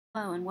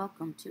Hello and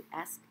welcome to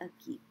Ask a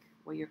Geek,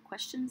 where your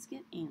questions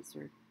get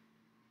answered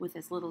with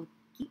as little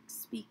geek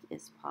speak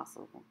as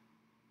possible.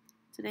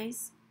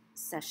 Today's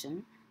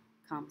session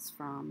comes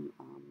from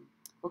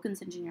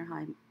Wilkinson Junior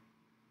High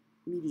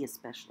media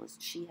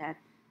specialist. She had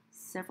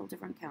several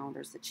different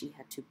calendars that she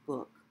had to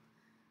book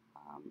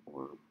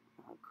or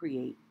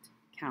create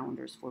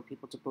calendars for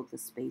people to book the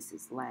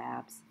spaces,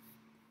 labs,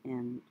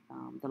 and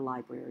the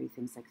library,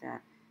 things like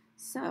that.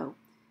 So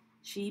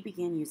she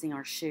began using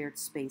our shared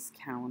space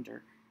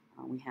calendar.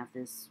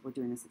 We're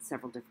doing this at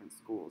several different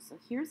schools. So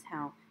here's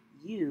how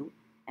you,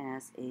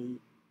 as a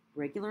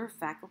regular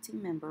faculty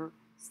member,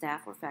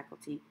 staff, or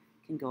faculty,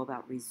 can go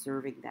about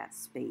reserving that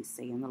space,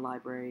 say in the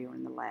library or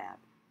in the lab.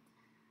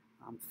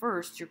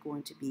 First, you're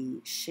going to be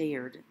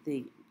shared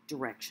the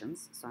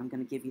directions. So I'm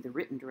going to give you the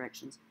written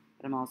directions,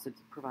 but I'm also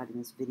providing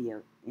this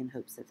video in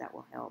hopes that that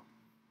will help.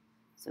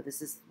 So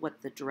this is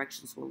what the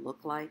directions will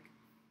look like.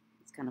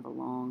 It's kind of a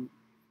long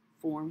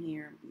form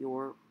here.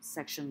 Your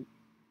section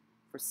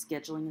for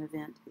scheduling an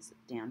event is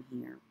down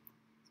here.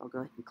 So I'll go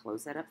ahead and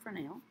close that up for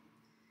now.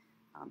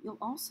 You'll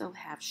also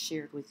have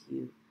shared with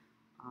you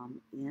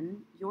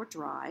in your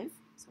drive,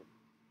 so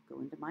go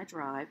into my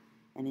drive,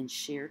 and in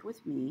shared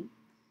with me,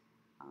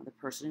 the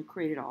person who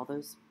created all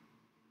those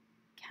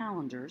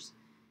calendars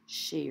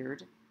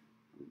shared,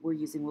 we're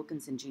using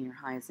Wilkinson Junior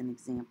High as an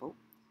example,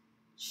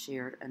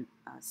 shared a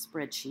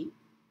spreadsheet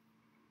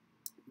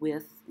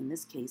with, in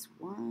this case,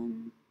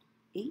 7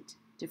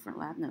 different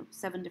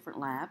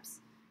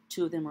labs.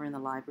 2 of them are in the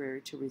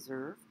library to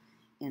reserve,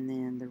 and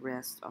then the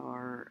rest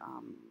are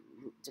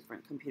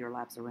different computer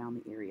labs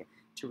around the area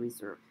to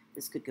reserve.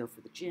 This could go for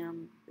the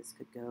gym. This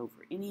could go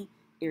for any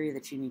area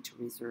that you need to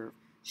reserve.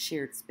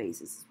 Shared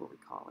spaces is what we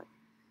call it.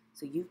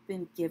 So you've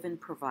been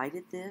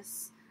provided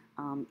this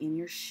in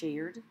your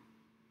shared.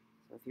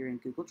 So if you're in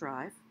Google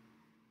Drive,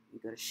 you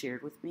go to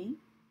Shared with Me.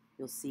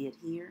 You'll see it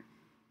here.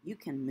 You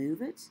can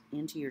move it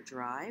into your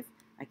drive.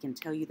 I can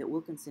tell you that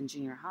Wilkinson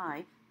Junior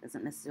High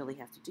doesn't necessarily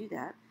have to do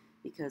that,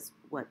 because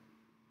what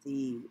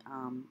the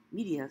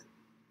media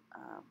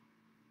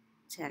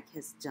tech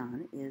has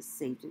done is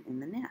saved it in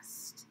the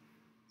nest.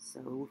 So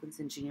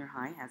Wilkinson Junior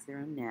High has their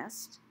own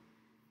nest.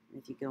 And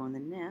if you go in the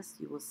nest,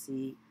 you will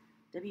see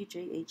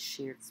WJH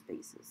Shared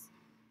Spaces.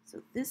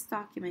 So this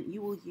document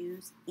you will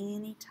use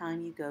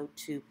anytime you go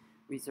to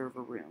reserve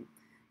a room.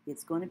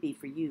 It's going to be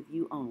for you,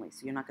 view only,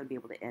 so you're not going to be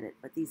able to edit,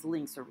 but these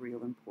links are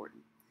real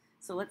important.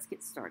 So let's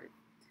get started.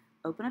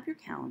 Open up your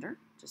calendar,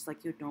 just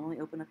like you would normally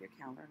open up your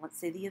calendar. Let's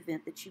say the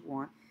event that you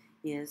want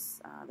is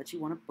that you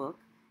want to book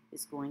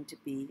is going to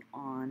be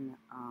on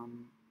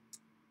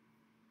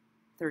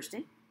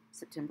Thursday,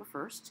 September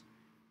 1st,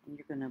 and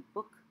you're going to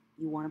book.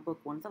 You want to book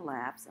one of the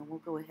labs, and we'll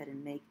go ahead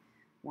and make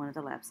one of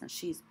the labs. Now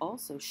she's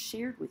also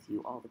shared with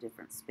you all the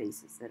different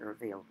spaces that are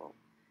available.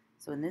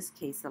 So in this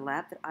case, the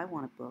lab that I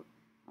want to book,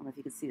 I don't know if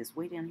you can see this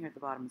way down here at the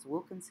bottom, is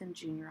Wilkinson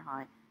Junior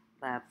High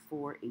Lab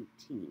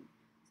 418.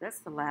 So that's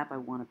the lab I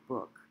want to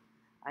book.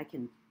 I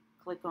can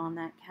click on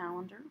that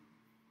calendar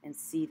and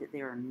see that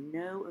there are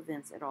no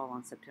events at all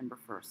on September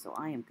 1st. So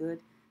I am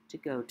good to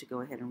go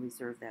ahead and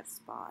reserve that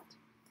spot.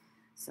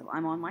 So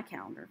I'm on my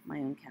calendar, my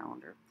own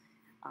calendar.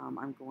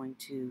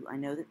 I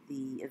know that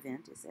the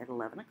event is at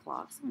 11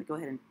 o'clock, so I'm going to go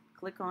ahead and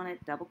click on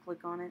it, double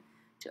click on it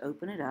to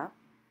open it up,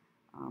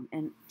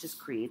 and just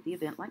create the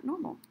event like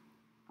normal.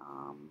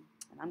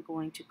 And I'm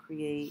going to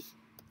create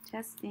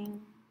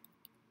testing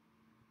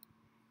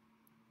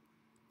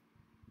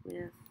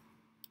with,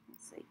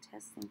 let's say,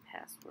 testing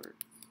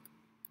passwords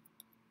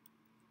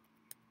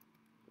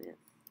with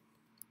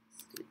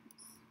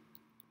students.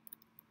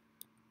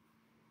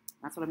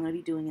 That's what I'm going to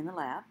be doing in the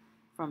lab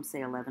from,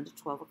 say, 11 to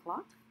 12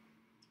 o'clock.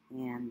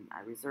 And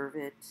I reserve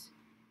it.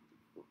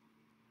 You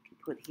can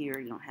put here,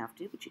 you don't have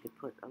to, but you could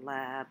put a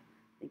lab.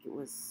 I think it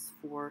was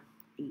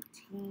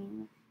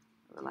 418,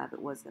 or the lab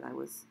it was that I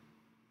was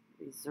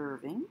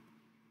reserving.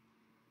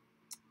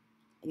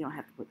 You don't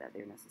have to put that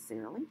there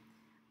necessarily.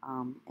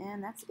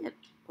 And that's it.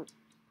 Put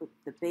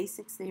the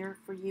basics there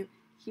for you.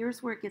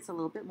 Here's where it gets a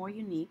little bit more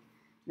unique.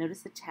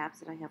 Notice the tabs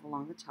that I have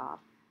along the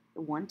top.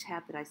 The one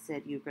tab that I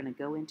said you're going to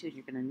go into,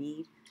 you're going to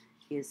need,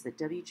 is the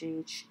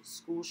WJH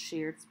School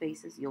Shared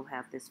Spaces. You'll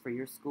have this for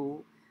your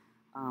school.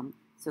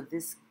 So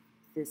this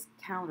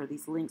calendar,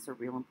 these links are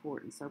real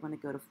important. So I'm going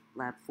to go to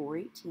Lab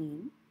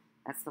 418.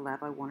 That's the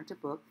lab I wanted to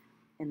book.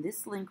 And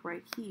this link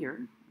right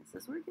here,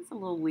 this is where it gets a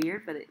little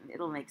weird, but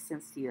it'll make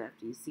sense to you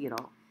after you see it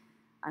all.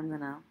 I'm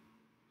going to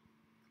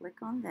click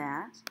on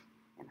that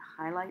and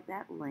highlight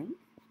that link.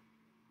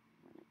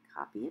 I'm going to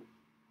copy it.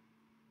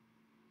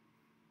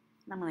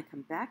 And I'm going to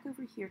come back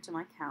over here to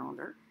my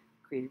calendar.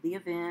 Created the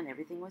event,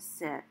 everything was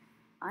set.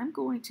 I'm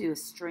going to,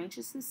 as strange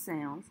as this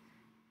sounds,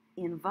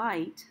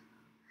 invite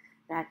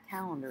that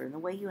calendar. And the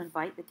way you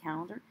invite the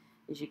calendar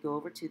is you go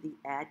over to the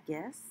Add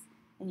Guests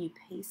and you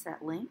paste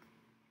that link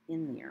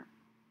in there.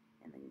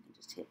 And then you can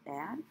just hit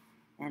Add,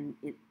 and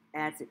it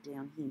adds it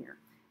down here.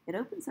 It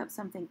opens up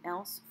something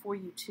else for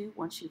you too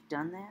once you've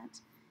done that,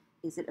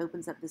 is it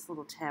opens up this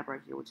little tab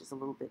right here, which is a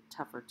little bit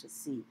tougher to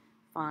see.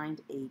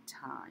 Find a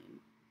time.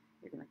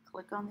 You're going to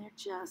click on there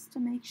just to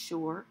make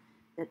sure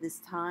that this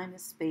time,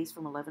 this space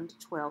from 11 to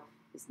 12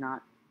 is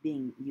not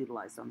being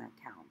utilized on that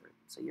calendar.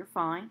 So you're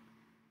fine.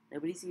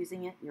 Nobody's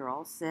using it. You're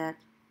all set,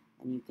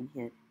 and you can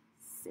hit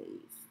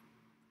save.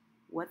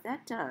 What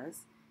that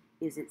does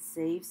is it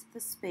saves the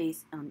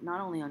space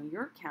not only on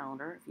your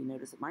calendar. If you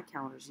notice that my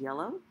calendar is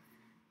yellow,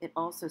 it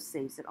also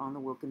saves it on the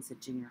Wilkinson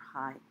Junior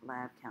High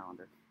Lab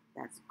calendar.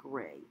 That's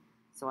gray.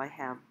 So I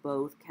have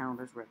both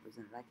calendars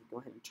represented. I could go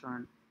ahead and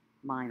turn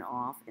mine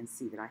off and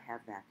see that I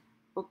have that.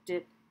 Booked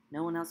it.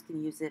 No one else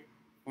can use it.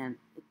 And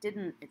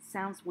it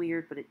sounds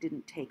weird, but it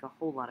didn't take a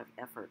whole lot of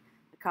effort.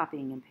 The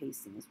copying and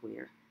pasting is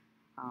weird.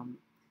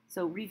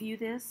 So review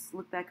this,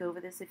 look back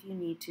over this if you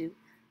need to,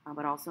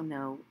 but also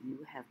know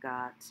you have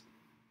got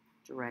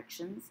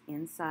directions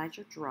inside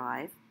your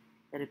drive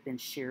that have been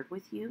shared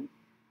with you.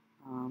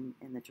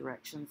 And the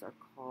directions are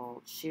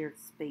called shared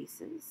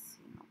spaces.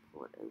 And I'll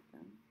pull it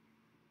open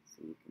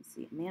so you can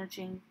see it.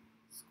 Managing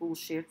school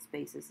shared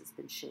spaces has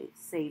been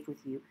saved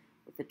with you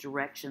with the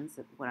directions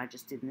of what I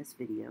just did in this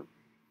video,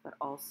 but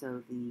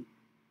also the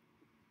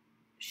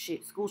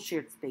school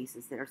shared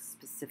spaces that are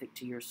specific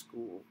to your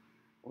school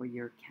or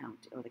your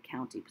county or the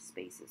county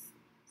spaces.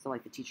 So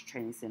like the Teacher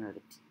Training Center,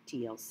 the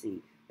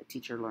TLC, the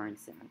Teacher Learning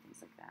Center,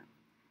 things like that.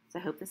 So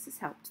I hope this has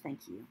helped.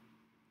 Thank you.